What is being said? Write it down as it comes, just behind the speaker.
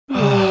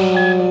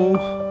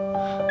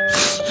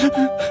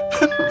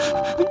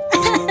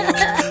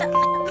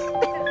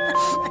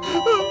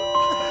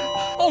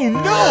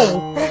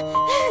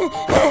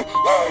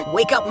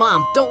Wake up,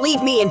 Mom. Don't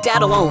leave me and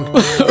Dad alone.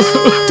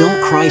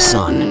 Don't cry,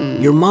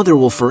 son. Your mother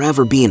will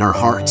forever be in our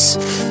hearts.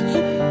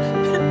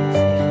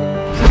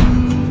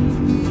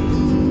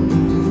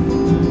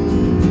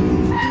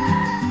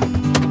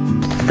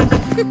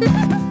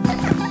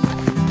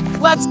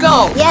 Let's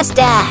go. Yes,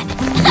 Dad.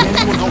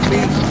 Anyone help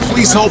me?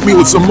 Please help me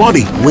with some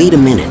money. Wait a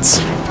minute.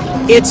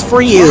 It's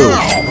for you.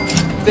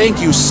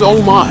 Thank you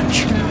so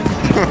much.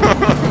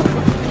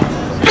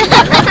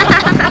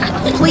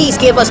 Please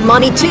give us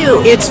money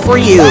too. It's for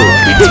you.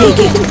 Take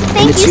it.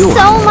 Thank you yours.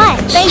 so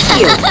much. Thank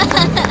you.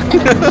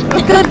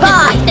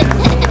 Goodbye.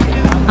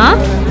 Huh?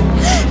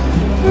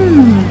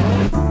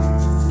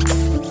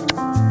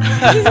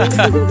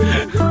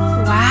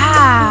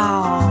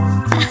 Wow.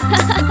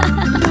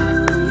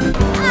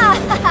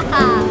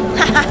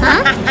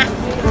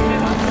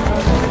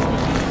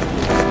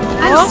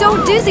 I'm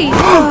so dizzy.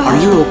 Are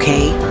you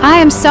okay? I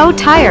am so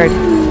tired.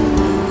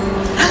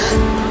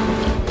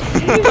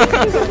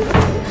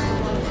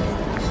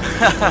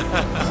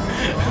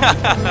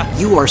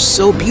 You are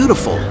so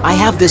beautiful. I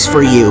have this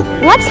for you.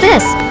 What's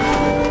this?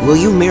 Will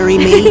you marry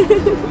me?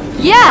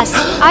 Yes,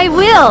 I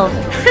will.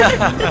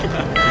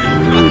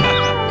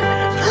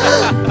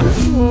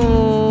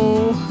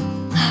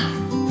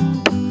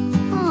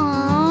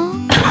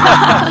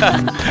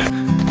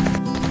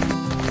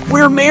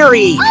 We're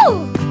married.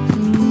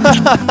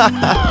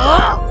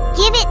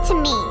 Give it to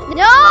me.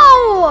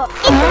 No!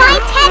 It's my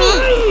teddy!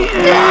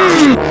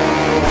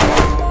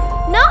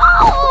 No!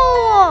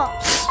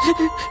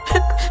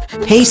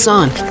 Hey,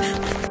 son.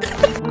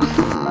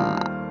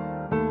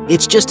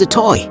 It's just a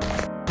toy.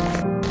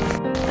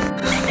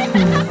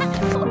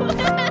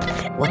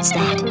 What's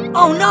that?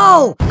 Oh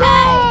no!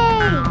 Hey!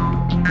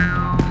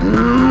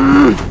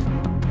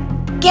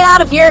 Get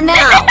out of here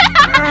now!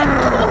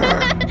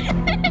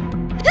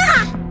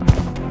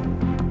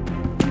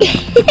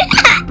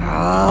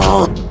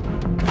 Oh.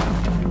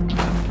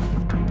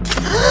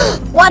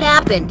 What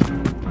happened?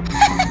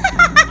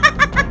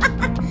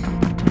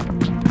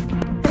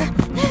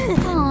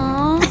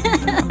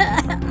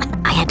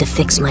 I had to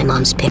fix my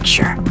mom's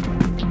picture.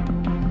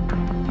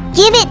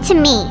 Give it to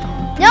me.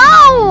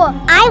 No!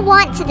 I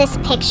want this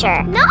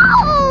picture. No!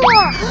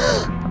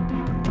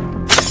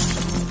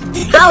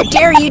 How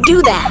dare you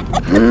do that?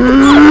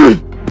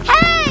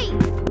 Hey!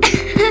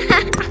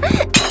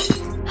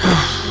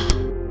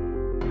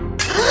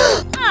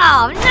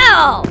 Oh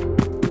no!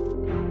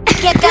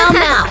 Get down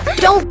now!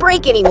 Don't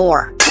break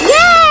anymore!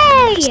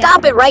 Yay!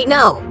 Stop it right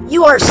now!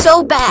 You are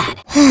so bad!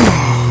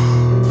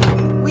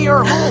 We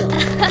are home!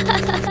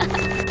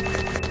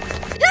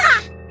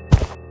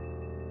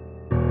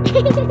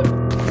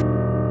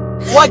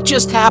 What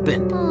just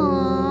happened?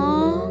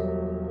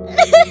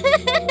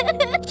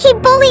 He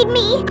bullied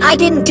me. I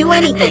didn't do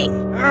anything!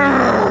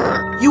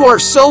 You are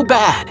so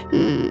bad.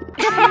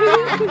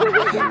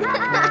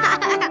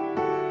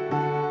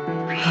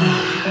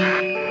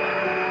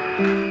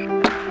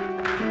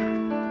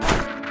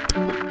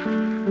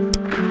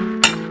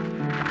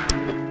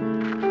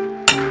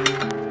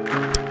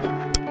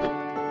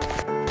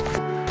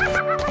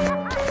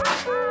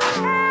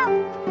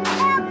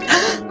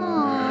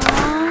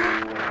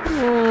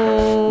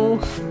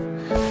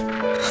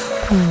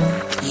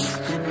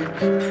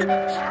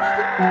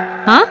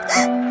 Huh?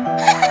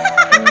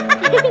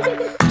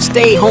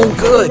 Stay home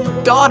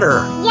good,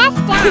 daughter. Yes,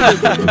 Dad.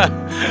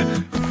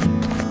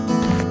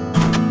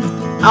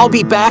 I'll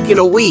be back in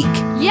a week.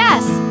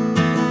 Yes.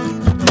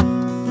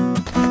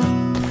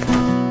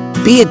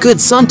 Be a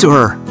good son to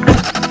her.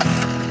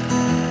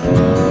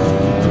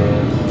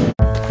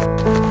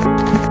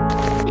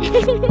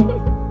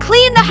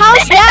 Clean the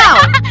house now.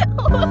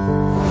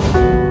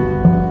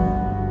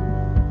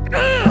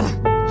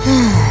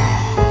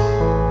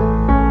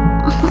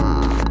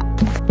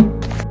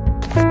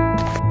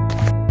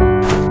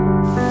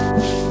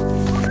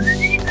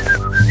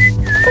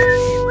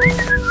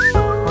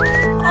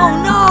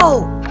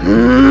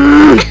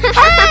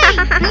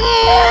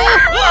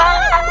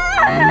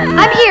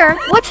 I'm here.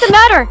 What's the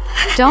matter?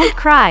 Don't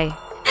cry.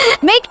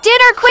 Make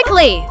dinner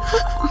quickly.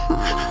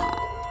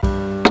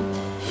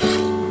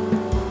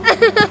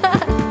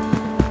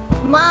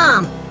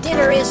 Mom,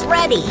 dinner is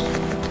ready.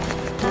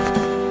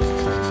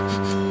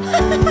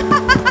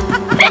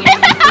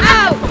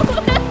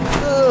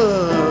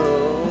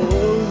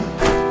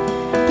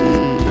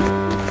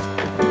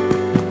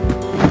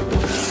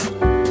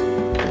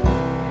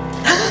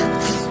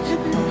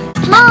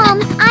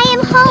 Mom, I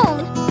am home.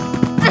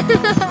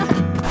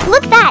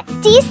 Look that.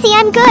 Do you see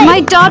I'm good?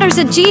 My daughter's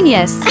a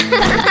genius.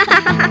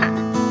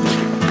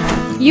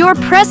 Your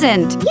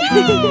present.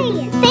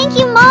 Yay! Thank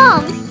you,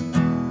 Mom.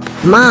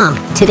 Mom,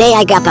 today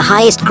I got the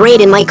highest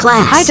grade in my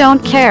class. I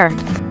don't care.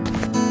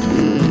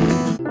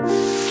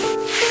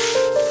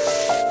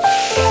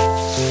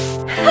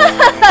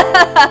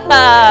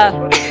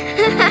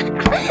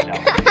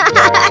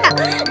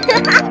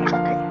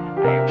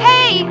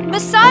 Hey,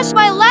 massage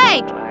my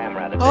leg.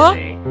 Huh?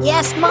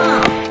 Yes,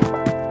 Mom.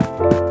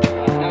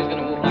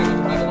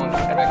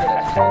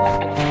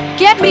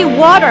 Get me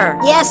water.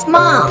 Yes,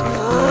 Mom.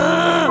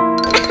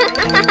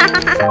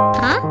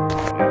 Huh?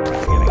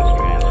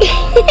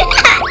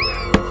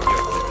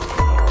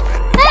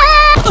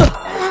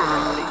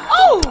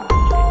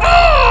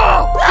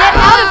 Get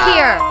out of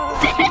here!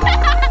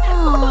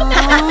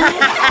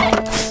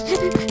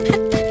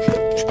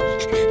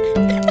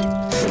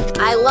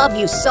 I love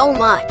you so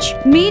much.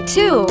 Me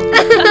too.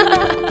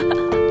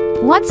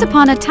 Once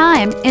upon a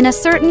time, in a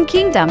certain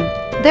kingdom,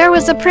 there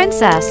was a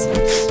princess.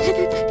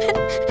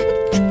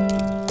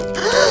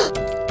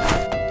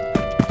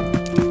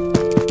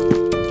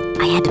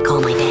 I had to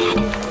call my dad.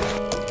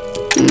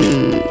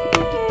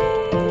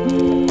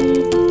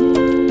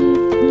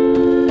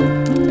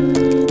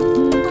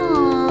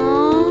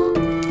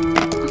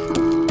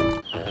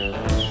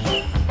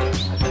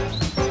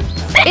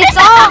 It's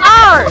all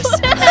ours!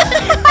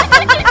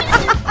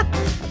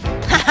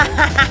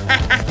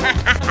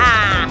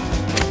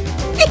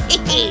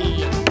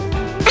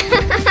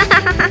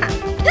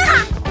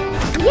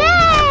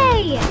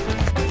 Yay!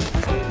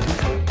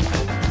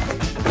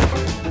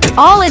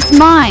 All is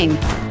mine.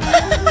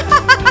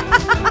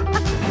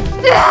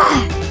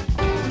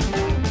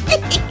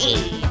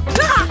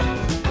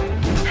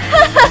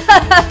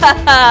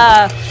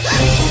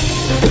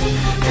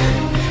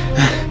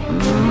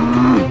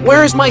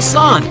 Where is my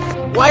son?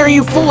 Why are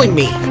you fooling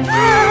me?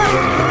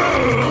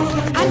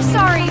 I'm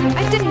sorry.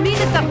 I didn't mean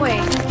it that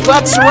way.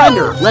 Let's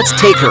surrender. Let's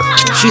take her.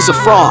 She's a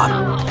fraud.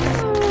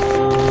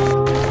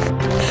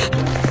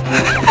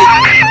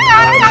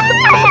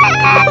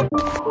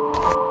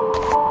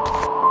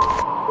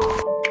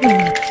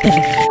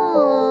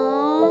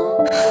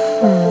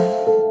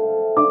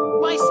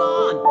 My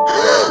son,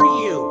 where are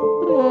you?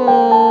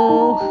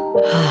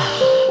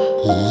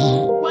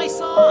 My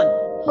son.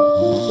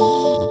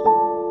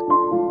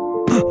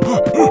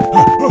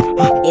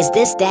 Is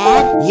this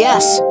Dad?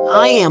 Yes,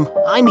 I am.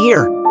 I'm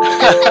here.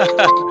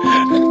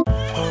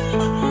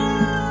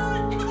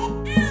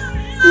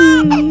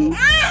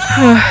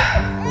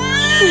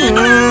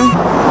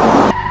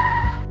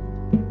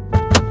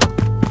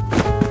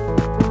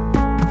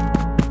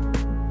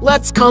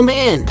 Let's come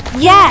in.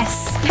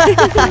 Yes!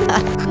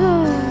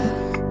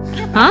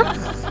 Huh?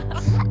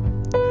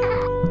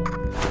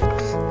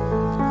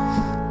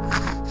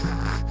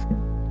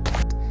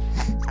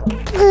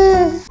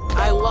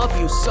 I love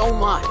you so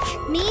much.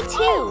 Me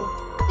too.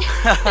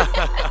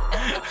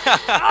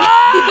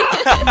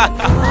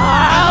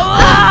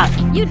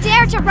 You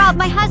dare to rob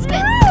my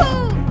husband!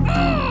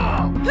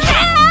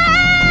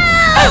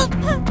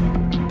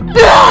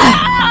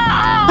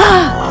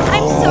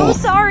 I'm so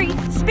sorry.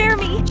 Spare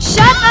me.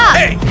 Shut up!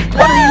 Hey,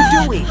 what are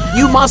you doing?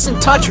 You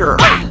mustn't touch her.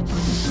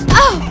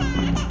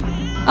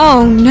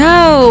 Oh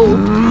no!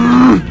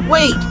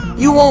 Wait,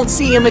 you won't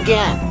see him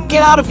again.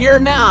 Get out of here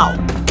now.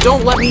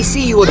 Don't let me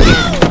see you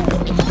again.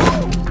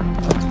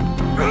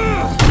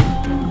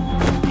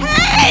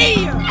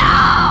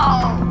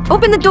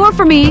 Open the door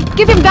for me.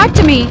 Give him back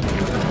to me.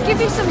 Give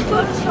me some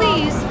food,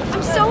 please.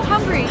 I'm so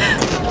hungry.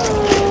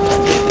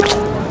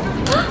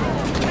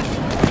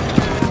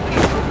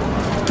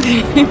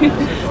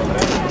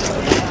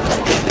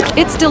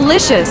 It's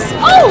delicious.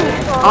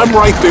 I'm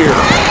right there.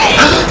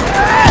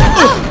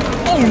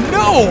 Oh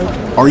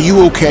no! Are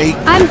you okay?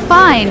 I'm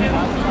fine.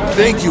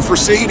 Thank you for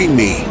saving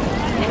me.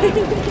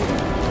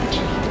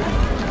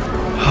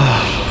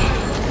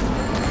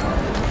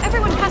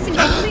 Everyone passing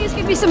by, please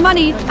give me some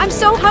money. I'm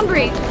so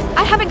hungry.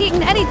 I haven't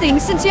eaten anything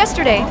since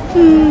yesterday.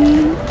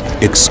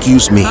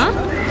 Excuse me. Huh?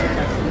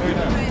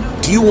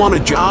 Do you want a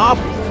job?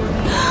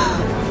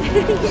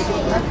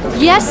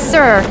 Yes,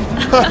 sir.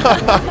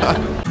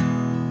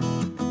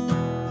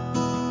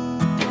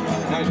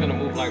 Now he's gonna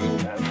move like this.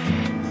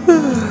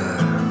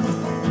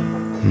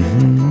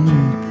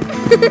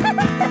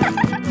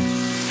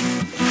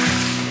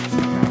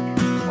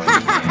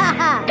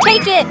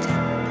 Take it!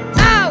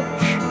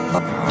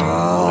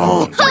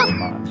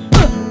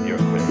 You're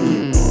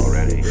quit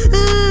already.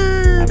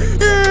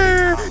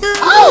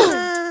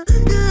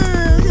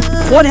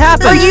 What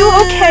happened? Are you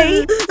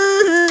okay?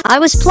 I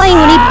was playing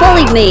when he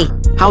bullied me.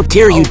 How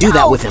dare you do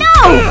that with him?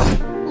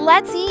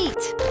 Let's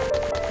eat.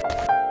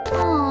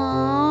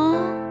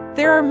 Aww.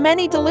 There are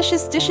many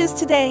delicious dishes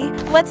today.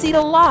 Let's eat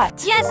a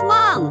lot. Yes,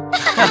 Mom!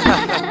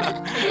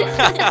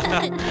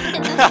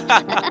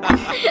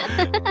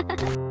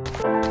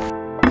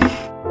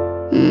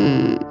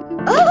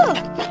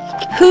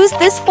 Who's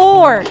this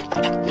for?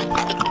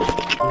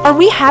 Are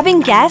we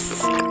having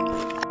guests?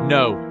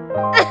 No.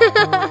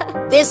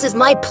 This is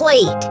my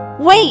plate.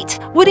 Wait,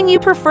 wouldn't you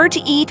prefer to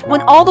eat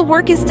when all the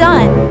work is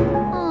done?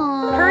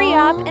 Aww. Hurry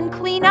up and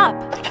clean up.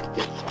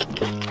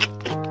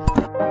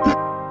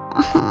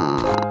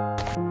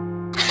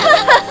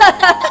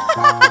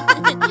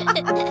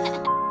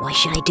 Why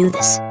should I do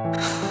this?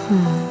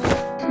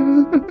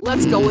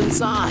 Let's go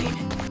inside.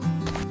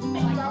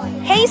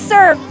 Hey,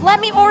 sir, let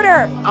me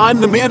order.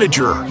 I'm the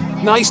manager.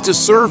 Nice to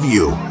serve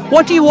you.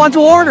 What do you want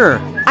to order?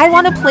 I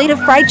want a plate of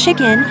fried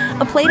chicken,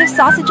 a plate of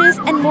sausages,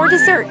 and more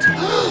dessert.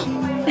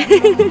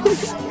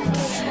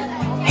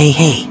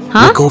 Hey,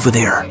 look over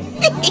there.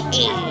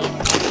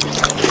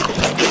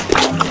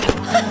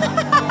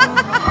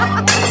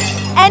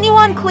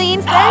 anyone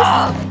cleans this?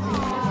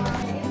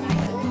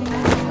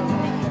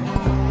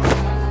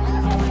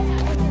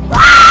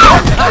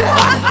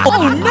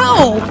 Oh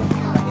no!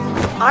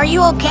 Are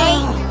you okay?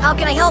 How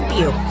can I help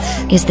you?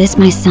 Is this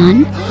my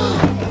son?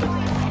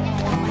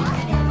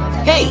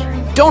 Hey,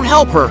 don't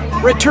help her.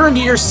 Return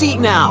to your seat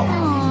now.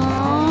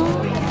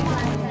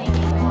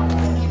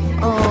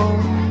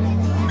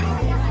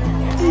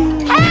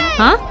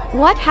 Huh?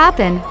 What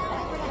happened?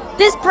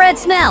 This bread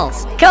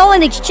smells. Go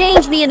and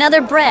exchange me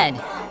another bread.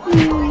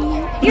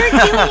 You're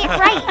doing it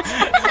right.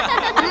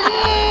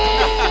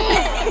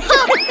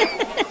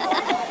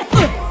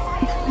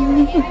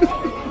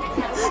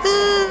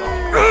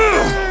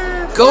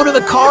 Go to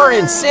the car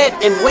and sit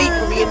and wait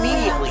for me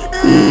immediately.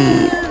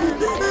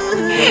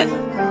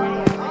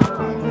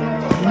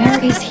 Where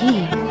is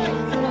he?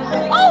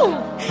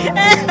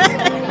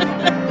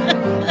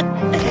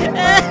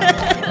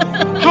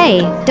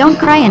 Hey, don't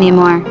cry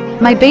anymore.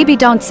 My baby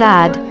don't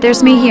sad.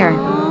 There's me here.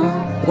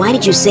 Why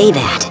did you say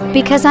that?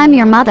 Because I'm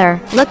your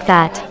mother. Look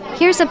that.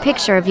 Here's a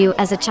picture of you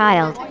as a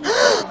child.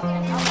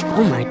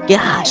 Oh my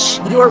gosh.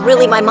 You're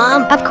really my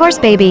mom? Of course,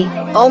 baby.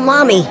 Oh,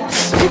 Mommy.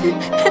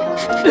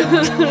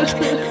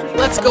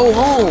 Let's go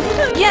home.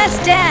 Yes,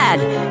 Dad.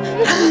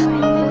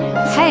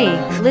 Hey,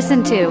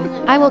 listen to.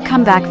 I will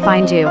come back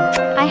find you.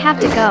 I have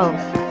to go.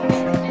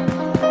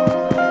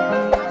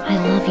 I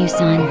love you,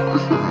 son.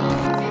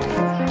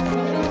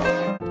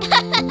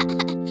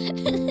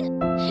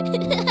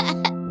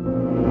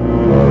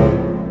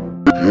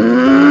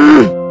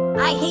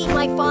 I hate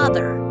my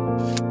father.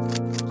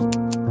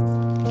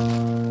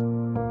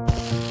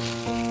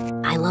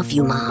 I love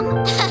you, Mom.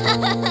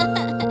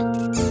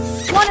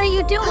 What are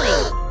you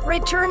doing?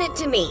 Return it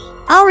to me.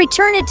 I'll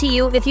return it to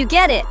you if you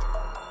get it.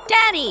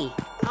 Daddy,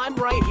 I'm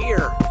right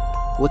here.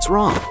 What's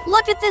wrong?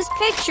 look at this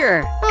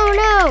picture. Oh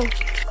no.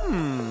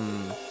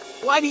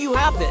 Why do you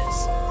have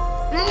this?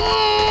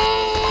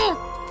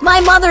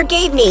 My mother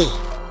gave me.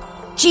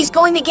 She's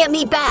going to get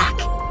me back.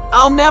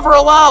 I'll never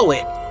allow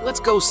it. Let's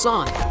go,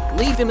 son.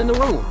 Leave him in the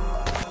room.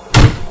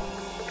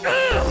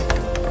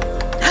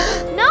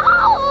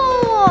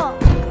 No!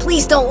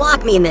 Please don't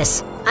lock me in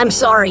this. I'm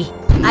sorry.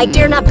 I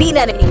dare not be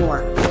that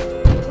anymore.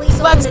 Please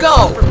open Let's the go.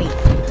 door for me.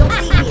 Don't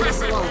leave me in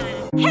this alone.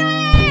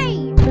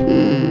 Hey!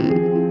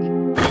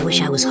 I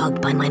wish I was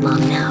hugged by my mom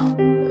now.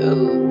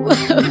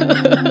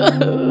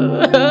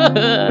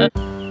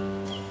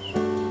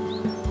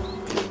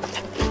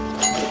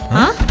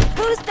 Huh?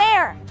 Who's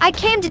there? I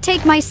came to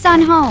take my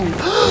son home.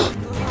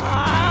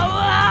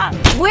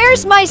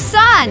 Where's my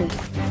son?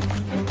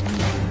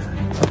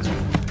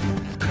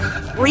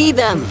 Free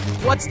them.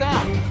 What's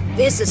that?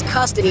 This is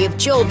custody of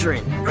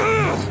children.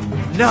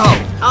 No,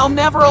 I'll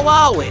never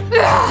allow it.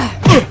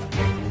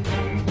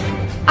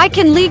 I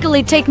can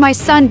legally take my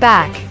son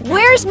back.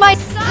 Where's my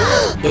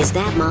son? Is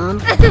that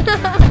Mom?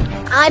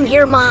 I'm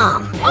your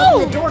mom.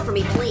 Open the door for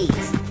me,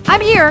 please. I'm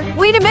here.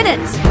 Wait a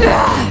minute.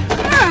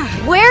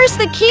 Where's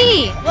the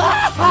key?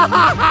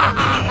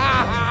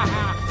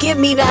 Give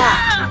me that.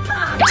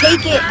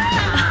 Take it.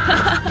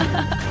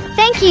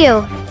 Thank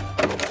you.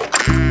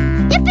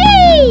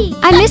 Yippee!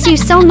 I miss you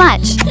so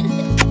much.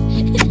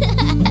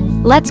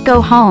 Let's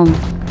go home.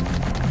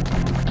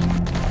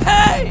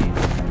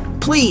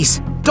 Please,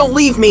 don't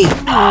leave me.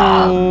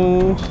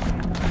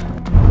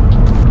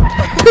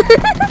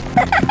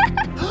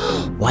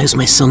 Why does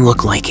my son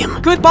look like him?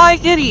 Goodbye,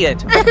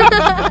 idiot!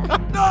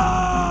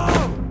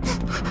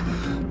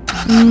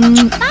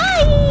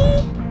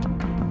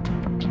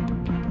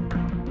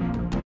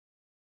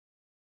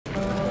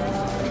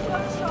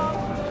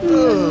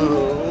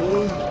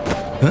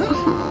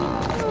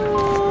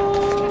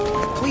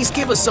 Please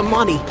give us some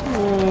money.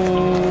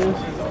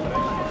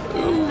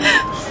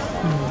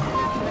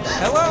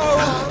 Hello?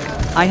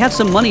 I have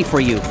some money for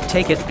you.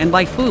 Take it and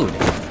buy food.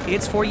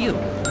 It's for you.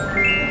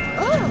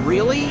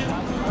 Really?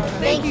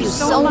 Thank you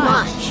so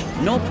much.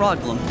 No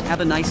problem. Have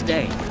a nice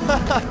day.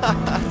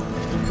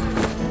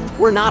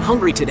 We're not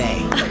hungry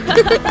today.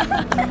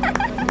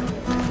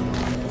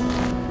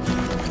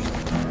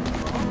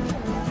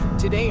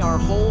 Today our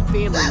whole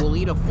family will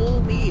eat a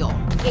full meal.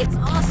 It's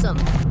awesome.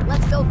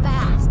 Let's go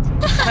fast.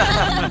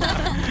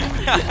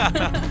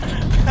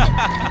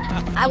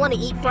 I want to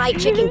eat fried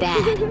chicken,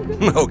 Dad.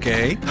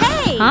 Okay.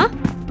 Hey! Huh?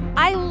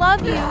 I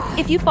love you.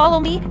 If you follow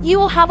me, you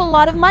will have a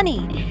lot of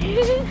money.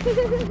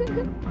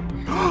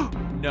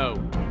 No.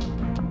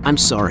 I'm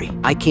sorry,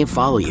 I can't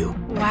follow you.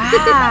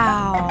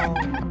 Wow.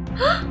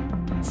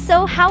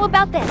 So how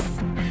about this?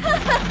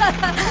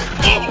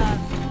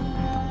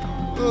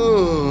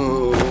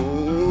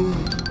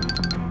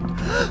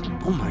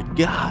 Oh my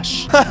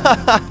gosh.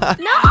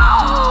 No!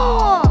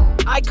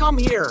 I come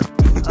here.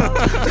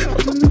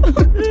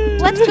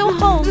 Let's go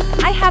home.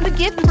 I have a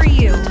gift for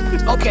you.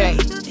 Okay.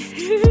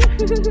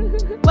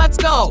 Let's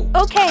go.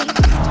 Okay.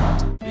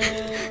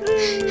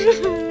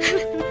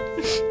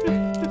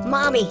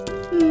 Mommy.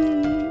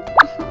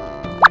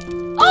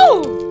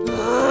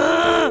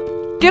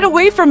 Get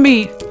away from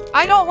me!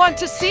 I don't want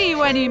to see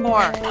you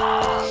anymore!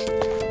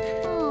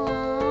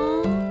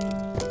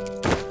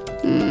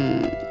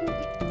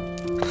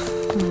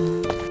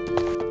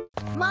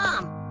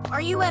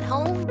 you at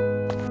home?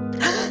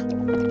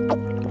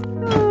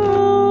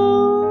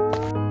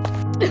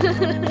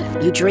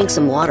 You drink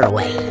some water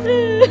away.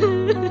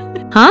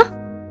 Huh?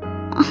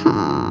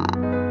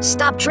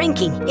 Stop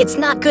drinking. It's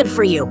not good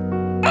for you.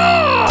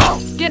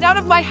 Get out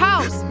of my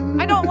house!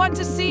 I don't want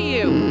to see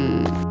you!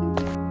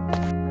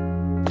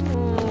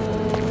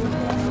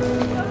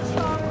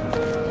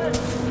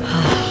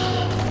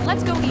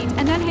 Let's go eat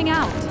and then hang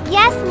out.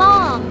 Yes,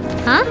 Mom.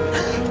 Huh?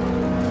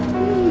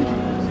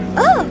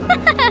 Oh.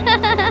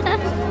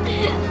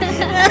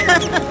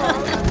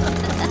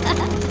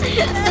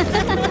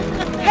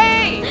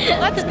 Hey!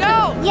 Let's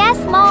go! Yes,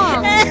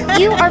 Mom.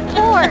 You are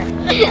poor.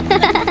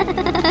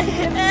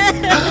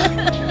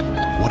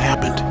 What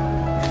happened?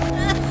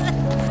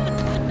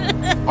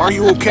 Are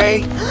you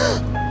okay?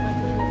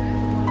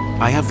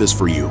 I have this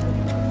for you.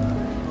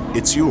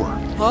 It's yours.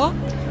 Huh?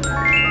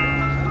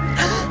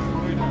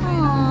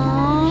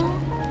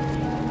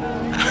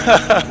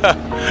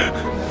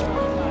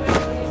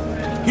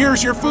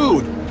 Here's your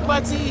food.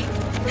 Let's eat.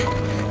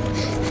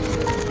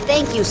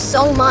 Thank you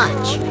so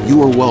much.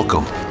 You are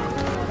welcome.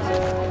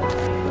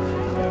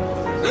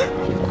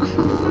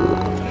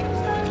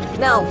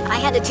 No, I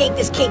had to take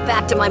this cake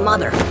back to my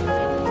mother.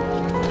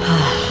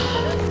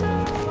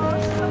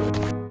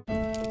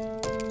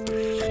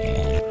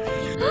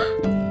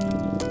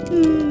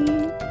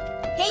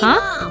 Hey, Huh?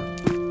 Mom!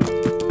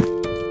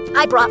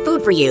 I brought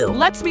food for you.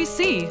 Let me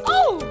see.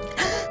 Oh!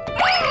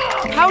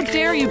 How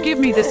dare you give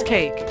me this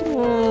cake?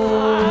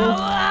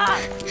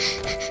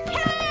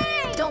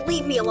 Don't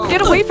leave me alone.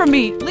 Get away from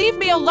me! Leave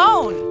me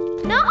alone!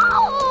 No.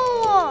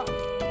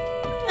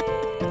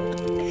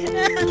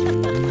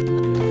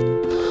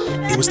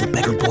 It was the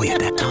better boy at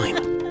that time.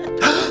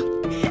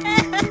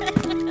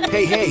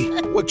 Hey,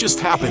 what just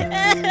happened?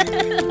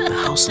 The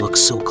house looks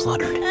so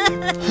cluttered.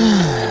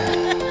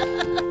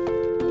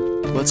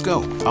 Let's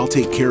go. I'll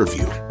take care of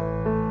you.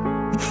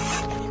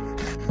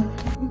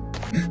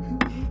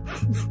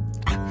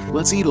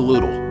 Let's eat a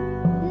little.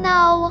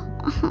 No.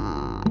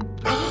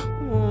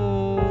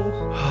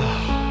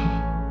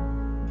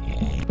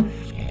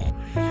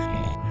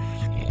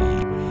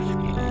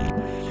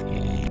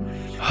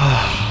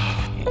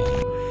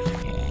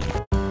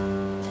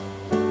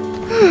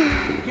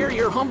 Here,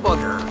 your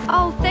humbucker.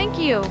 Oh, thank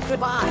you.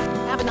 Goodbye.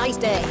 Have a nice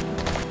day.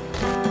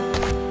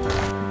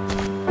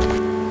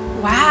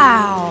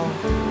 Wow!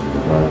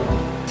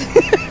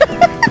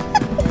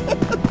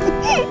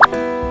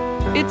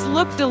 It's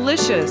looked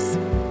delicious.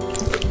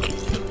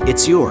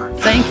 It's yours.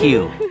 Thank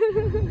you.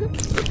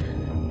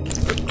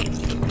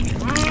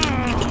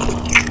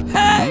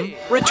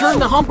 Return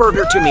the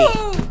hamburger to me.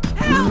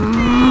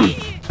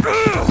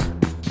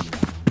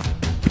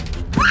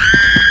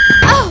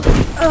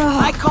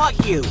 I caught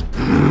you.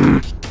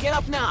 Get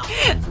up now.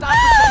 Stop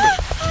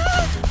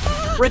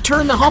pretending.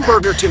 Return the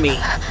hamburger to me.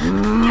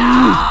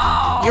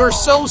 You're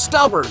so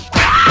stubborn.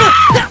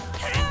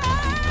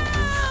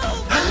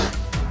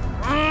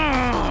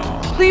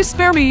 Please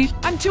spare me.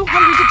 I'm too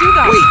hungry to do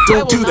that. Wait, I don't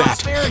will do not that.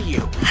 spare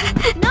you.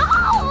 No.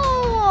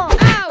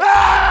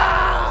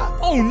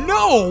 Oh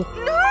no!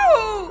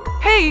 No!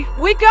 Hey,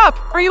 wake up!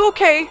 Are you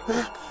okay?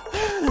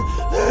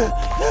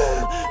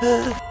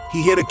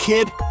 He hit a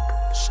kid?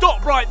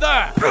 Stop right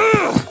there!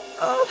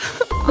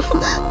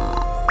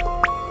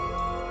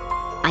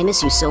 I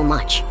miss you so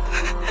much.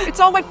 It's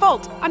all my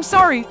fault. I'm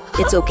sorry.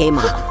 It's okay,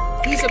 Mom.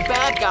 He's a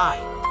bad guy.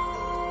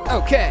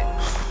 Okay.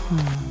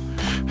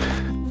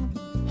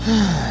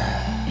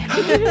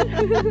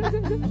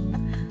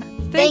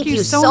 Thank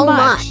you so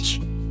much.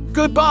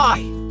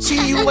 Goodbye.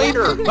 See you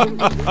later.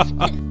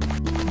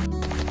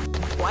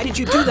 Why did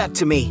you do that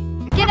to me?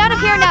 Get out of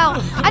here now.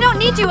 I don't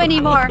need you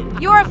anymore.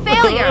 You're a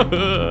failure.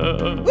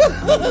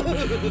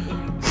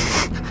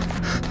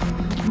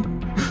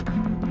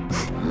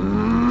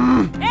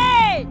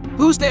 Hey!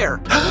 Who's there?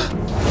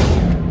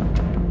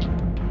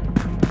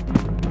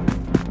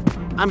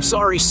 I'm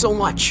sorry so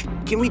much.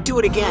 Can we do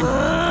it again?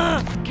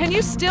 Can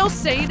you still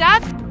say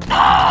that?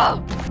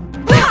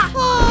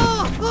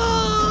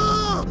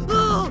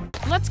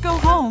 Let's go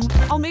home.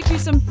 I'll make you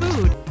some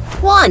food.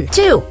 1,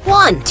 2,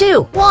 1,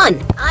 2,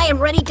 1. I am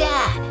ready,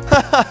 Dad.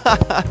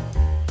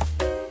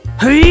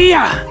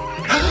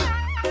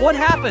 What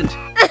happened?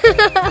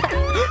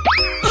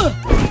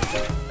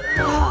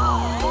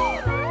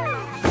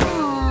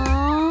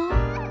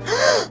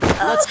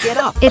 Let's get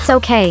up. It's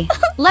okay.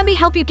 Let me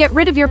help you get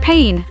rid of your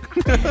pain.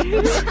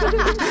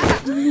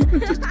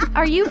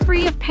 Are you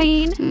free of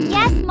pain?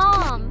 Yes,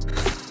 Mom.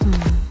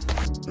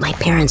 My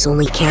parents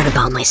only cared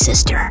about my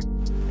sister.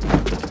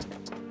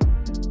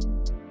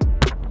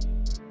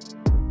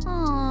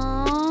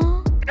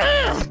 Aww.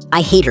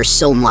 I hate her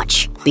so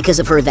much. Because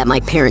of her that my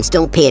parents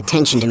don't pay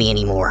attention to me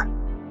anymore.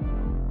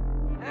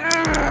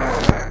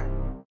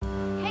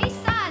 Hey,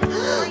 son.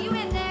 Are you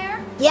in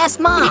there? Yes,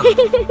 Mom.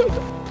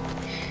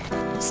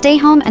 Stay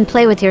home and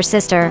play with your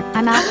sister.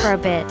 I'm out for a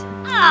bit.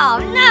 Oh,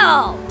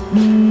 no.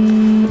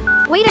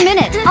 Wait a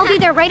minute. I'll be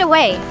there right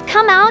away.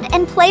 Come out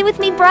and play with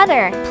me,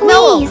 brother.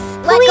 Please.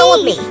 No, let go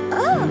of me.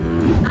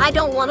 I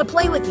don't want to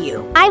play with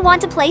you. I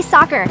want to play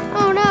soccer.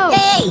 Oh no.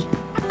 Hey!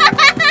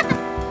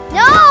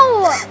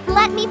 No!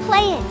 Let me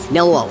play it.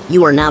 No,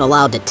 you are not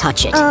allowed to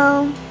touch it.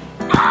 Oh.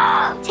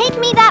 Take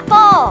me that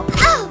ball.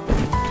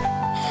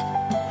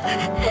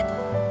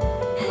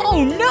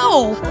 Oh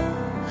no!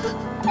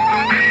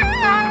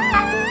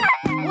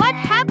 What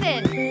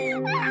happened?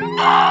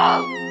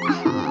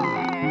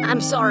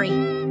 I'm sorry.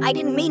 I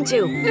didn't mean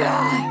to.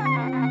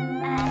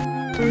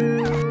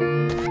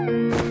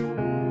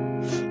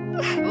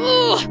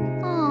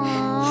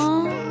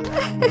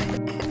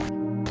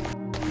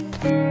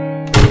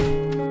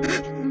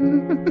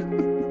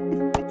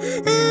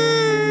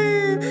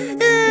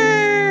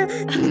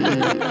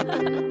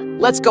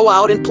 Let's go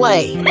out and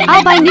play.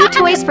 I'll buy new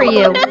toys for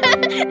you.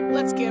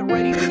 Let's get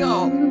ready to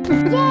go.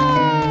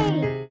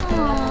 Yay!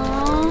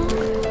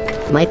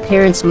 My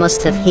parents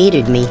must have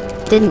hated me,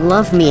 didn't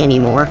love me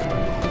anymore.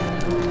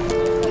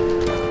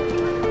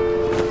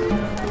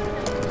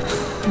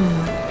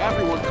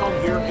 Everyone come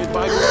here and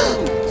buy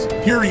balloons.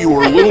 Here you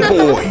are,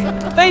 little boy.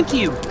 Thank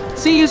you.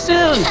 See you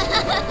soon.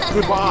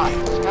 Goodbye.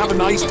 Have a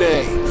nice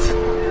day.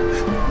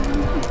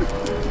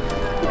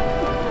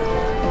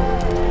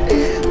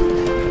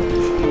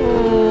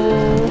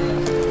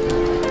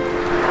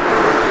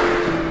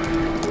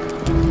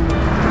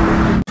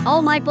 Oh,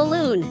 my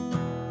balloon.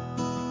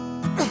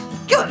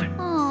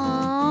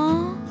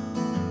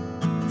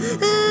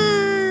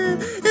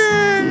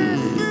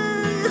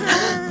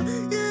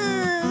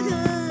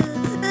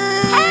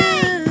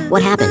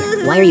 What happened?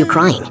 Why are you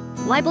crying?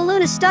 My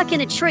balloon is stuck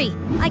in a tree.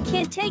 I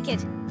can't take it.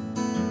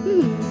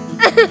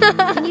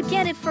 Can you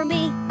get it for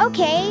me?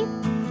 Okay.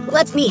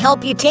 Let me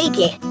help you take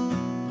it.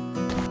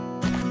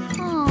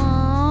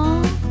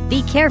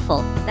 Be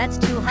careful. That's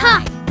too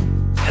high.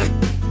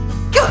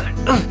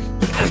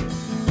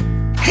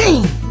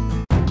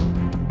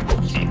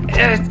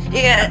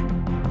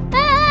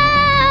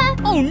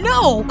 Oh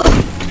no!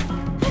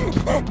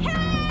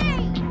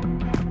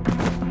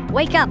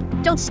 Wake up.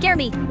 Don't scare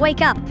me.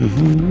 Wake up.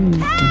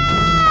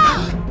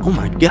 Oh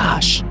my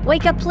gosh.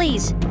 Wake up,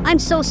 please. I'm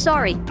so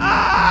sorry.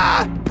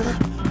 I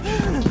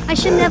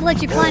shouldn't have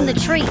let you climb the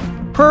tree.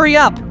 Hurry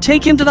up.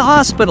 Take him to the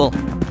hospital.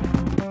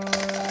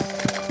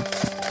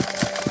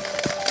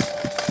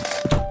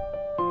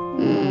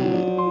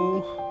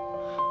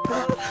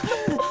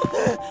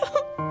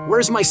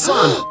 Where's my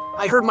son?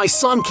 I heard my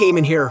son came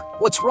in here.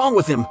 What's wrong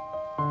with him?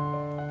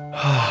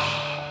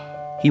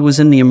 He was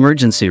in the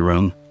emergency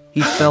room.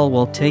 He fell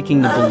while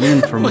taking the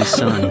balloon for my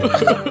son.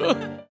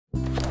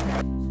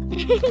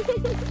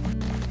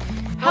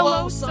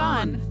 Hello,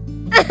 son.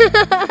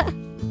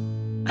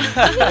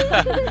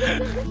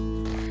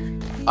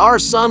 Our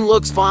son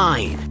looks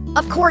fine.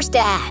 Of course,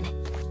 Dad.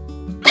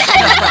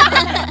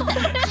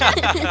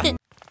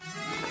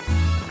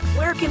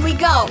 Where can we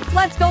go?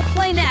 Let's go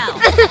play now.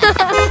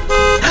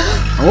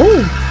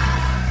 Oh.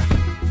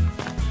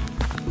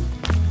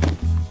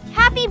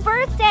 Happy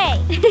birthday!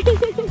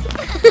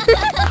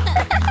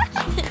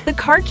 The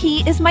car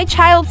key is my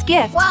child's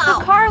gift. Wow.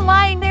 The car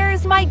lying there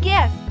is my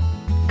gift.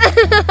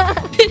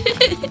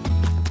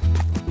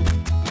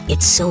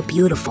 It's so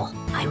beautiful.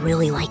 I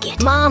really like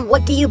it. Mom,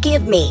 what do you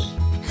give me?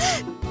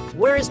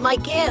 Where is my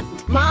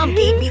gift? Mom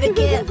gave me the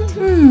gift.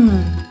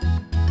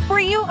 For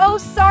you, oh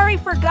sorry,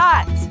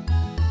 forgot.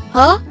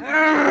 Huh?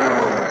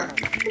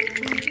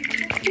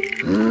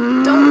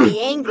 Don't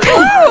be angry.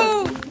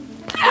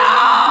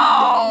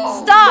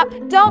 Stop!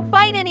 Don't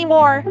fight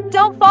anymore.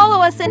 Don't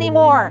follow us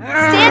anymore.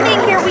 Standing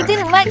here, we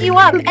didn't let you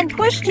up and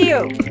pushed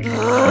you.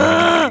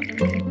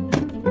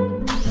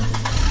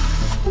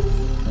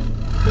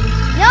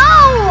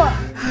 No!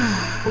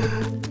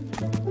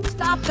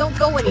 Stop, don't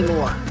go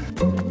anymore.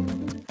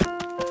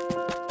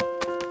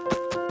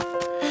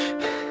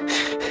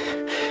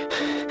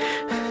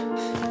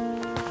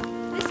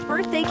 This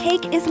birthday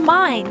cake is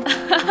mine.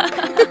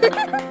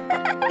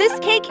 This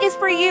cake is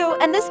for you,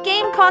 and this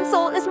game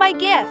console is my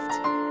gift.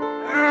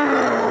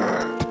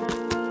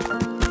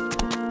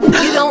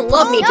 You don't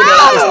love me today.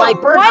 It's my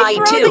Why birthday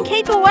throw too. the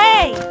cake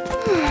away?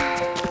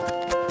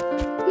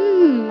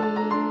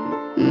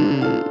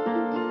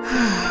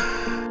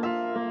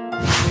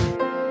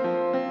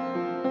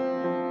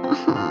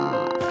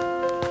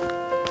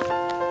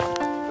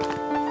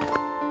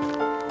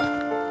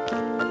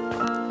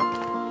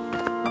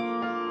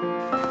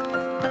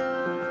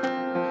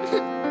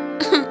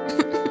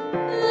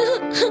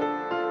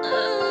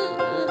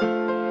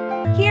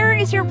 Here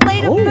is your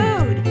plate of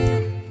food.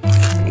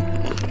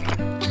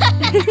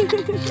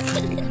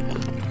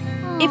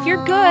 If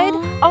you're good,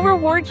 I'll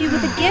reward you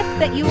with a gift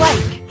that you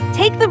like.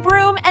 Take the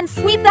broom and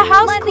sweep the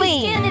house Let me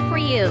clean. stand it for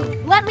you.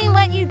 Let me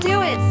let you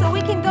do it so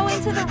we can go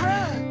into the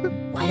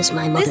room. Why does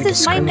my mother This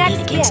is my discriminate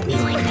next against gift.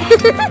 me like that?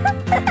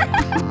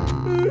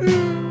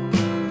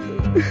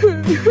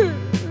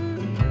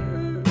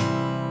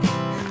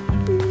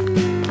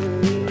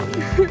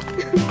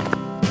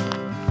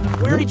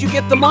 Where did you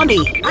get the money?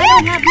 I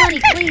don't have money.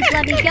 Please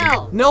let me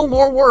go. No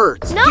more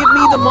words. No! Give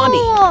me the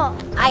money.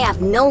 I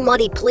have no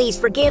money. Please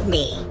forgive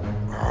me.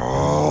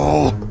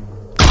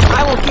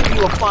 I will give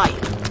you a fight.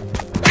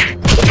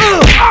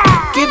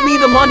 Give me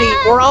the money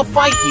or I'll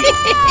fight you.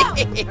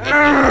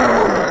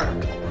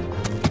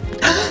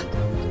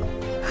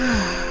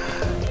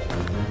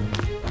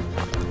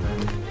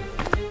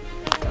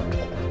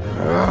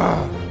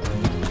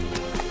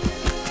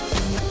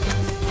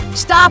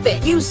 Stop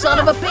it, you son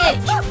of a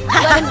bitch!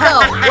 Let him go,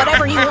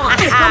 whatever he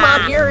wants. Come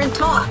out here and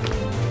talk.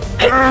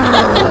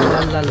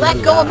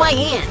 Let go of my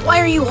hand. Why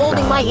are you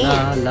holding my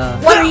hand?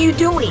 What are you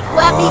doing?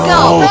 Let me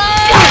go.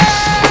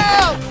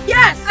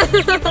 Yes!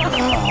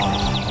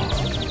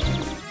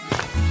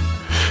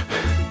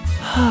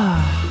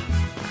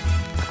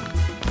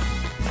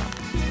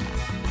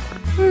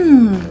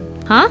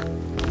 Huh?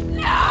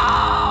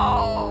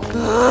 No!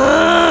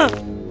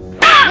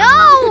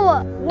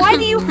 Why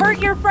do you hurt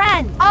your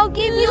friend? I'll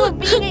give you a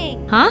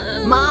beating. Huh?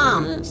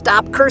 Mom,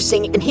 stop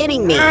cursing and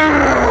hitting me.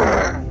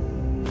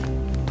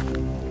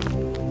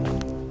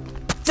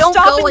 Don't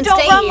Stop go and and don't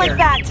stay run here. like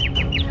that.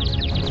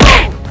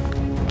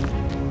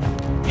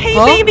 Hey,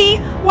 baby,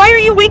 why are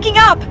you waking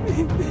up?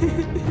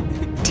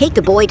 Take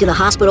the boy to the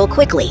hospital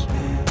quickly.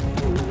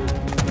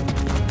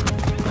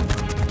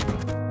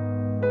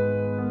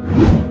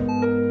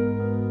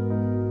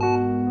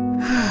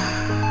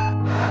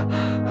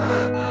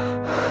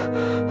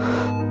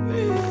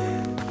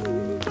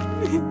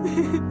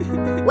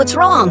 What's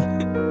wrong?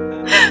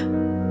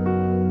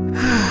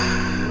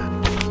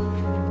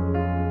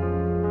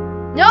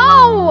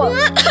 No!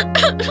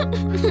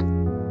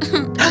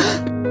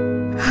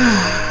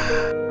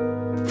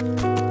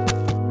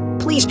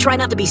 Please try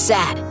not to be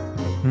sad.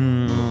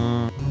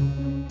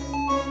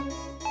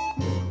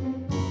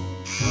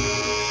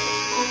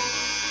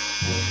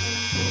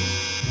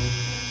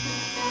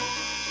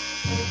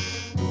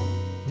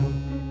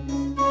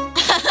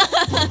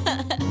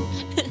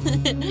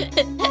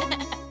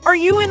 Are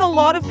you in a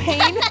lot of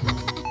pain?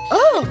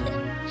 Oh.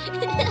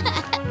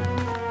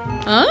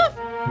 Huh?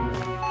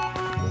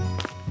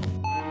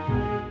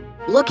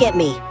 Look at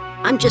me.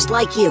 I'm just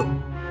like you.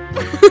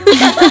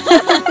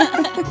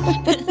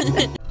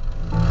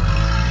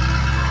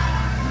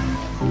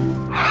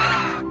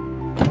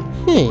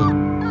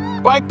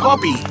 Bye,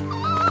 puppy.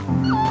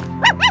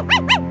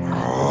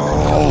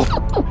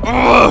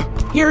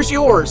 Here's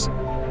yours.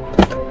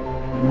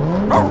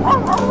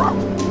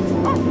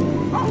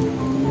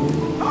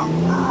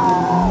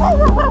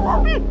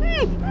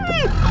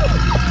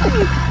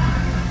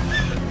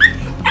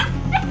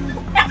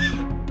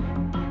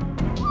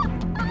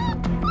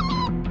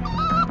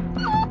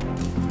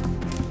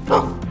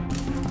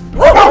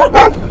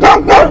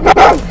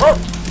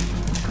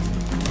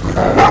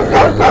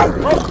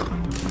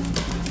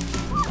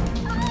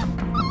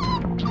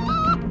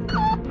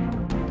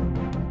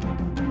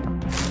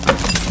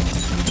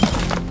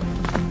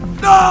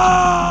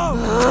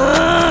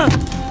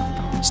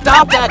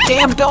 Stop that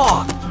damn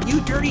dog! You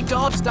dirty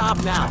dog,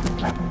 stop now!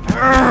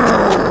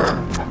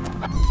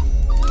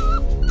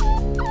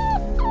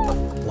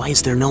 Why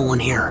is there no one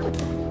here?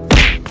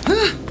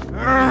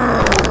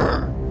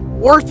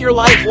 Worth your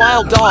life,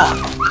 wild dog!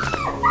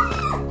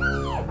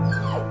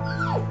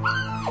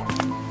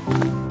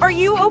 Are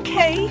you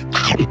okay?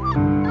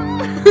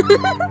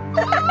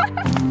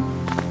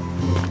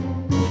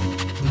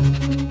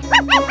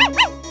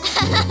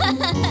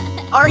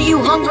 Are you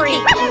hungry?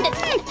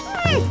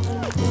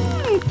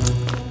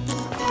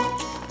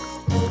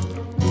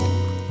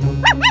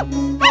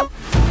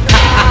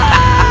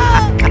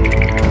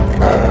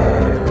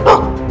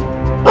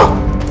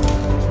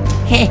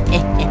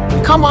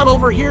 Come on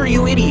over here,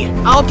 you idiot!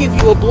 I'll give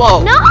you a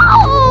blow! No!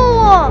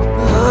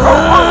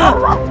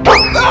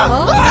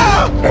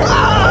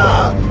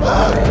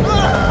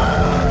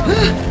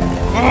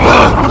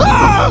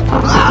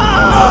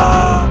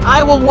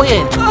 I will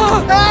win!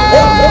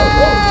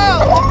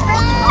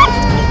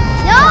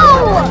 No!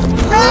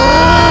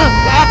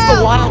 That's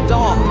the wild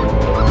dog!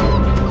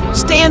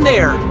 Stand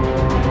there!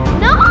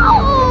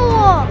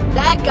 No!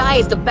 That guy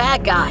is the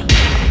bad guy.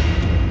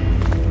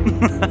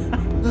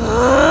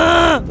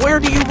 Where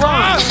do you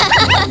run?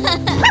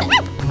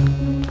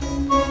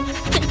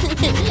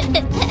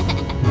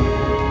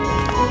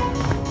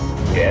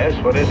 Yes,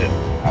 what is it?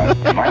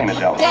 My name is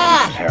Alex.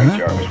 Dad! Harry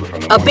Jarvis. We're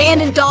from the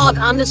Abandoned dog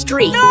on the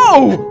street.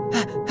 No!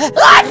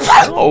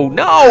 Oh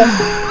no!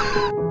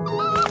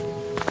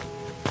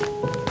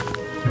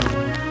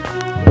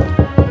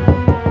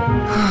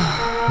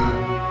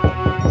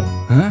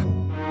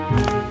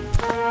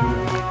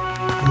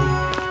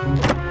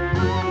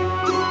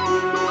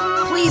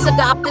 Please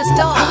adopt this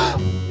dog.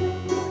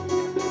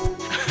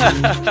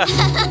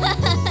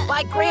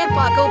 My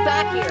grandpa, go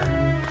back here.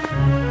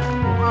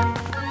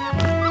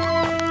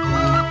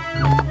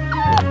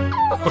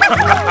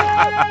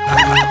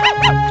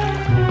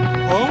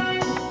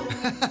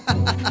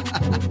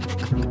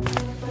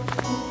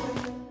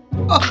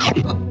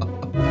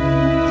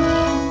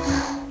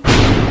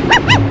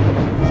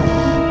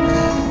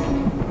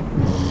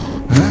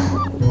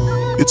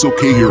 It's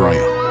okay, here I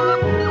am.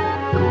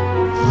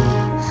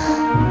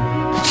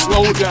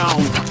 Slow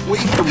down.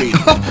 Wait for me.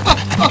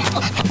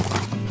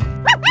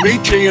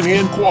 Mei-che and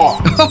Han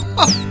Kwa.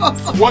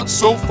 What's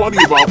so funny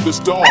about this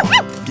dog?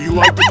 Do you you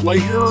like to play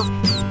here?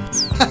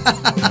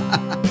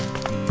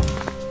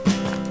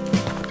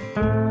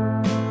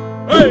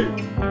 Hey!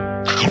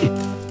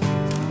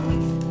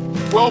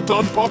 Well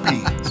done,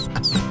 puppy.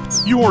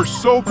 You are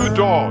so good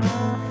dog.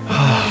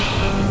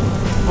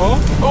 Huh?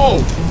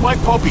 Oh, my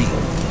puppy.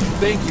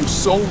 Thank you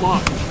so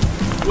much.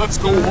 Let's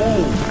go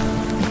home.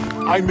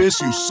 I miss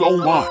you so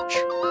much.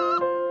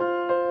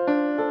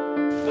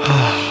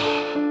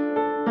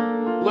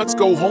 Let's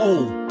go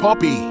home,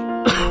 puppy.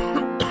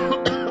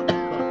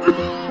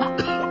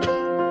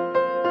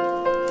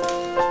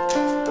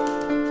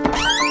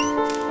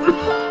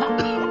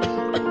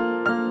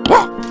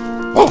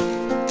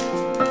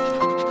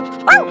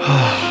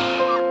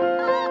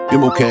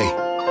 I'm okay.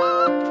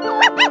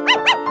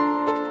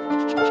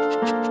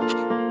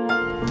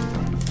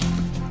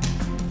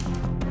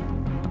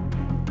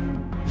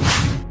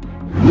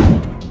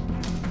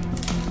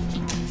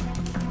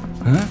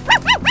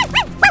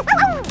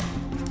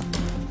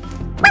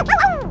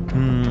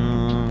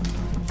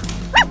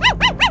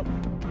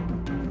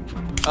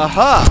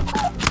 Aha!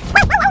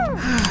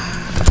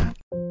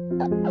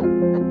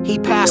 He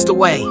passed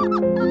away.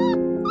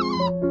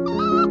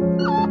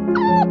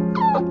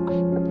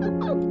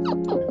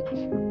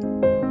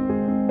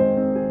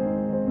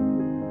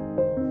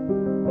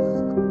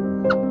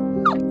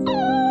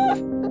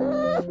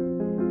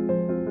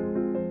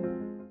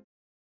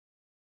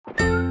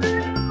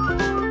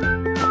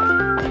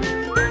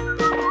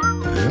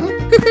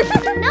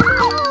 No!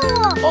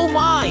 Oh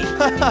my!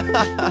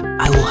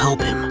 I will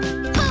help him.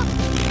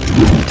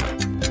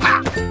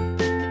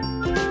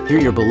 Here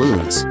are your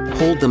balloons.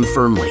 Hold them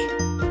firmly.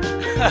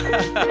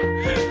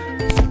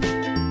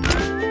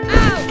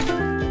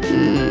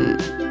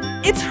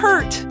 It's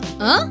hurt.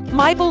 Huh?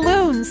 My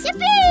balloons.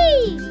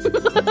 Yippee!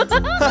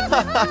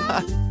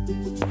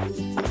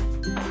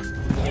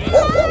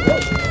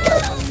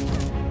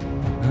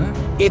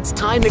 It's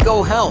time to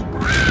go help.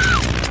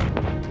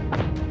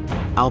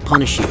 I'll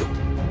punish you.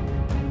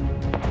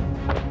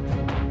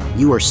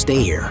 You are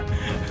stay here.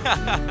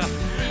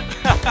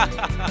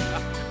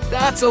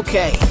 That's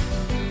okay.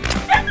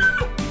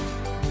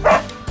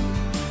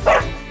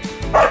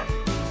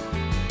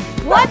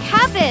 What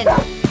happened?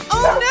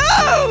 Oh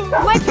no!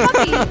 My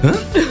puppy!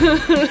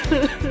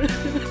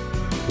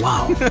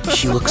 Wow,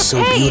 she looks so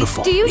Hey,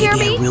 beautiful. do you hear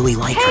Maybe me? I really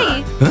like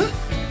Hey! her.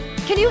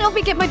 Can you help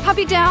me get my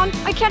puppy down?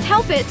 I can't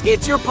help it.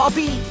 It's your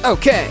puppy.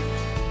 Okay.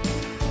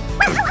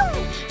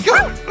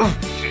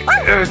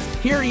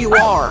 Here you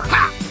are.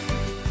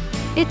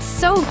 It's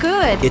so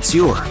good. It's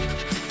your.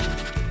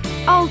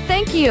 Oh,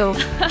 thank you.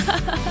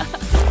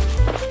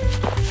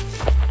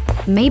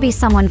 Maybe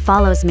someone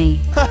follows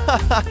me.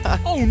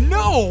 Oh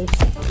no!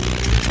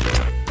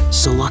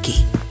 So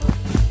lucky.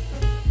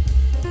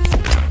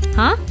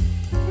 Huh?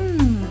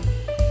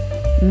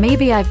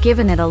 Maybe I've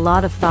given it a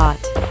lot of thought.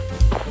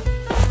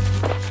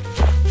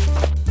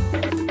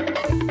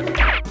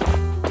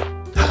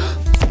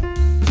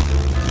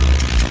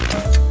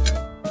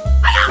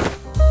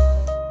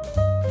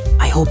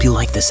 I hope you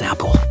like this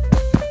apple.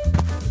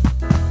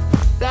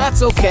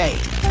 That's okay.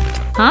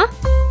 Huh?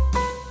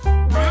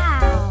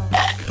 Wow.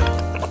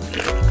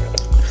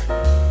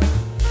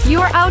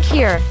 You're out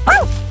here.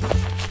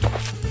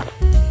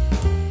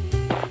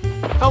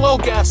 Hello,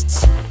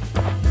 guests.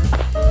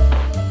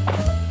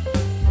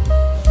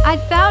 I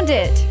found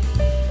it.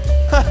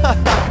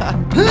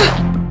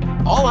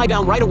 I'll lie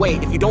down right away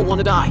if you don't want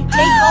to die.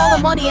 Take all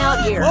the money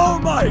out here. Oh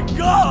my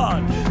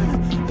god!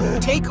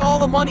 Take all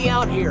the money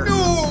out here.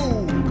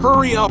 No!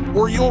 Hurry up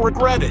or you'll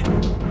regret it.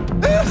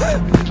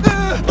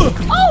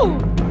 Oh!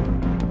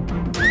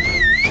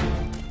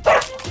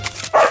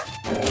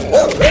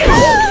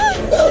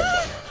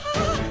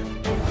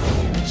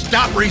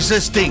 Stop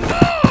resisting!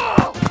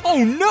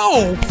 Oh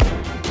no!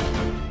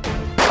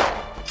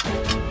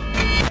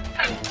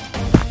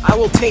 I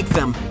will take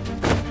them.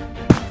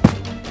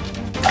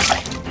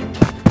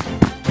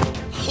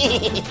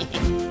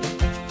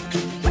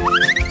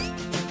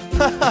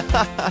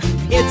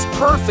 It's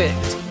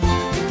perfect.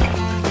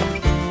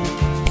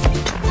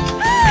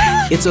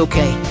 It's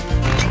okay.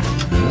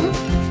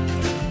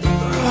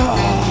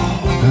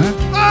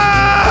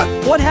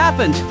 What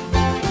happened?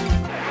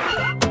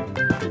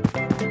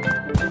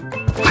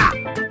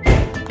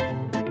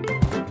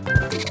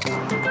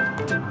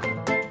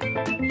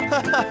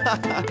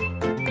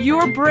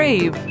 You're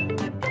brave.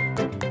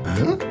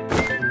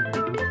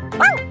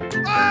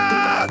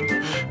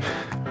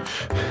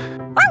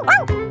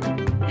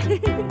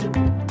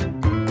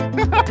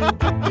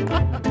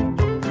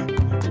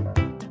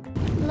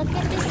 Look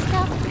at this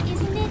stuff,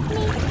 isn't it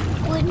neat?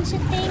 Wouldn't you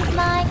think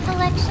my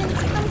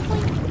collection's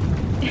complete?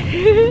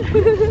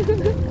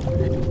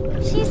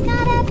 She's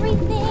got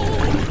everything.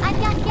 I've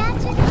got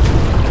gadgets.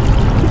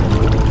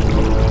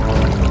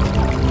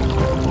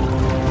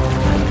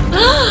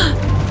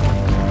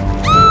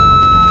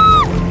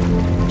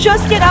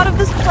 Just get out of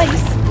this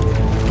place.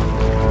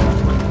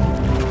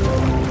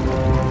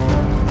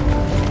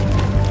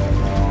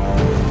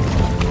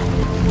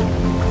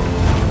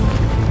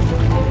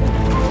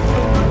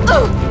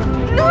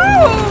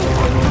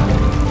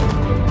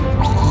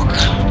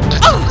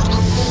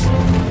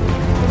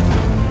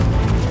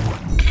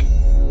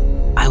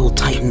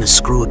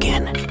 screw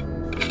again.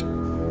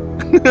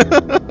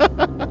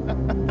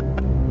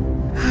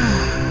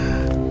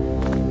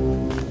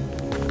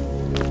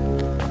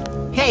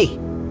 Hey,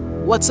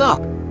 what's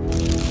up?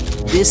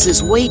 This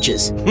is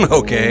wages.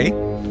 Okay.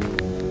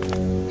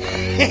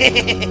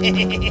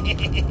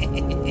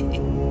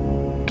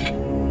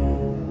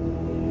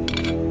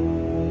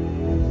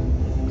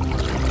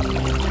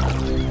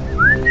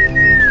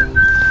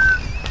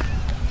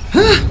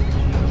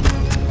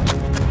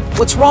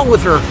 What's wrong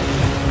with her?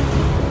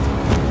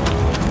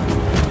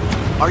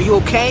 Are you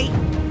okay?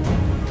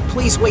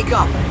 Please wake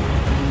up.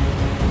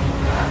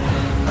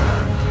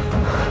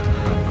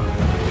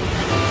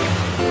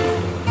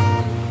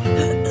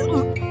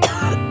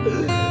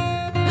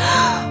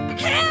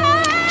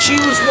 She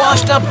was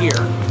washed up here.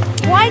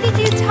 Why did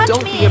you touch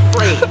Don't me? be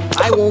afraid.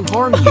 I won't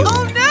harm you.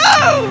 Oh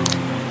no!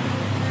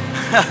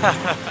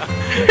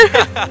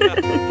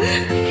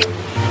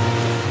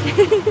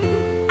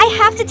 I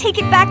have to take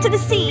it back to the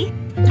sea.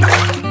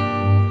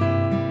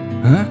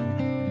 Huh?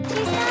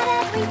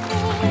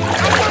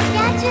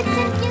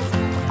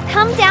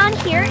 Come down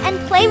here and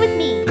play with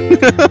me.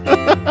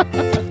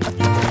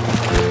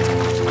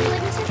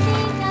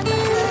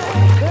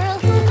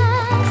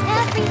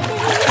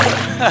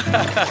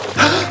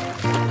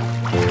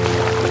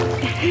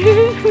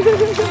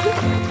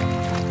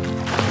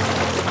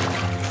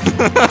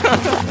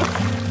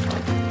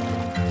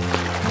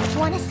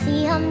 Wanna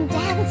see 'em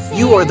dancing?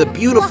 You are the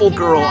beautiful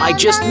girl I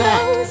just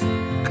met.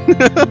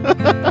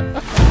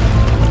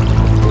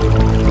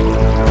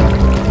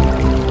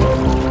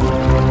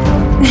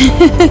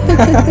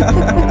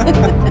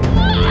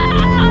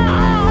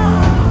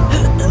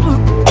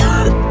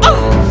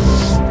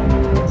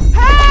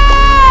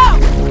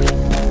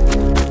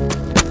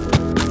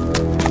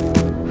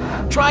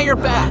 Try your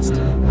best.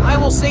 I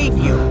will save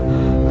you.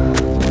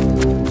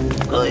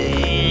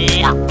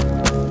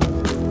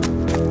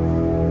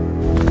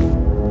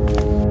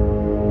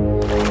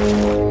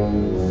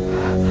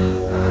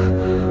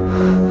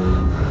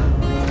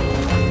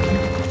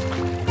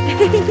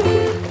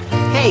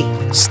 Hey,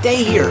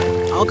 stay here.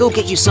 I'll go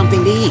get you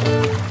something to eat.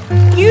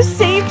 You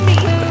saved me.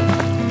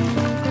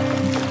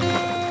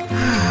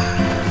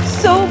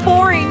 So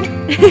boring.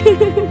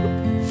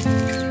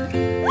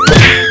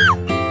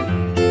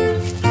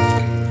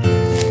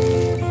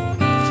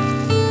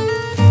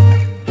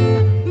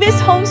 Miss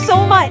home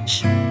so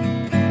much.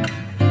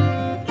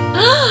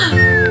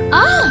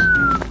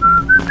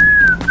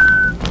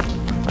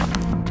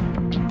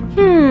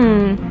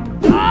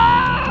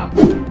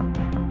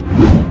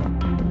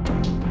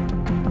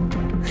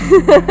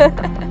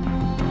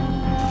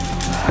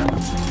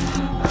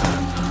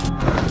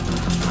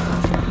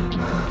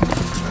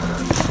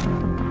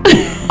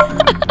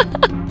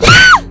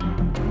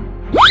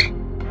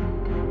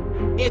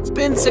 It's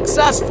been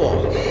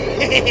successful.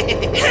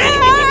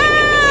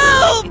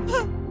 Help!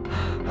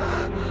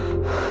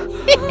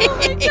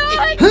 Oh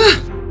my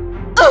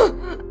god!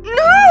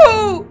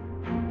 No!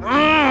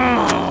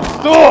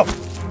 Stop!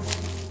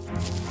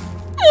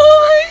 Oh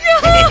my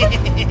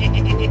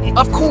god!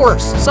 Of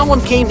course,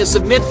 someone came to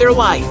submit their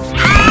life.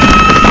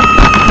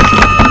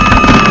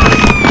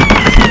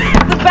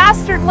 The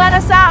bastard let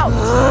us out!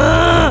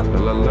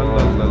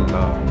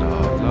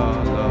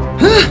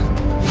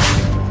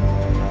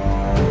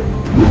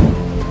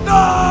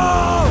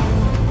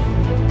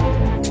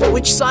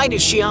 Which side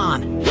is she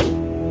on?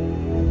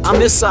 On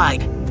this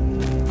side.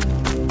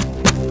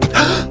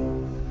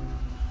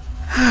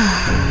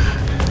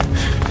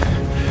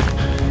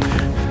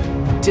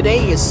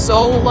 Today is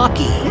so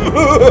lucky.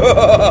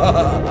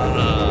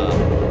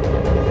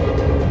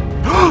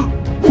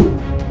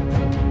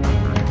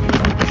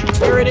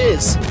 Here it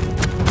is.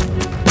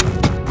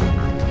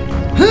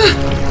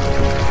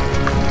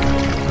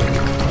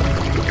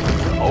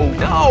 Oh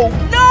no!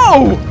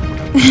 No!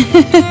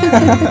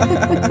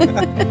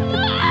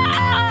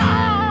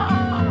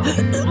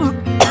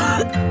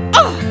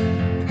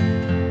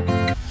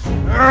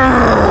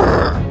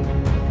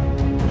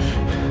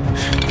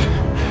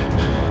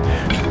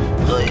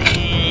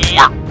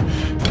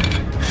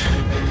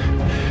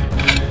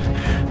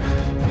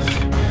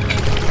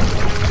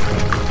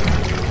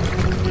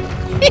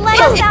 Let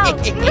us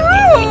out! No!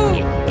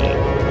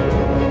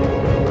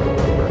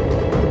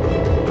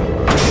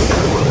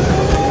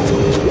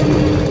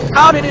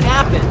 How did it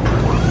happen?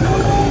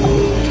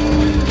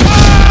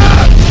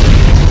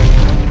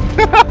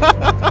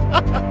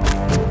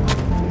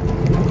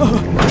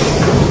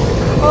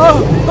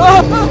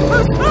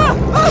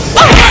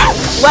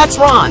 Let's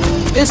run!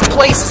 This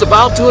place is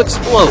about to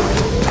explode.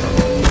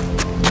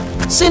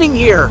 Sitting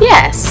here.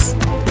 Yes.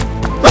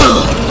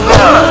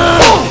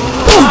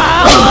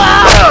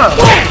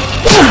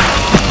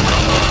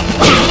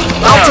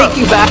 I'll take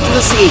you back to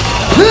the sea.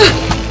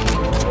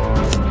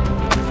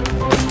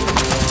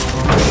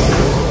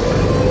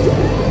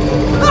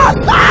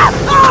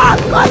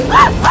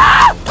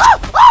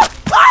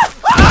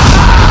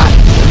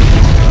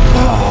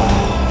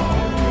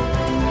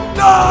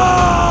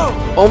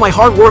 Oh, my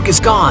hard work is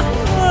gone.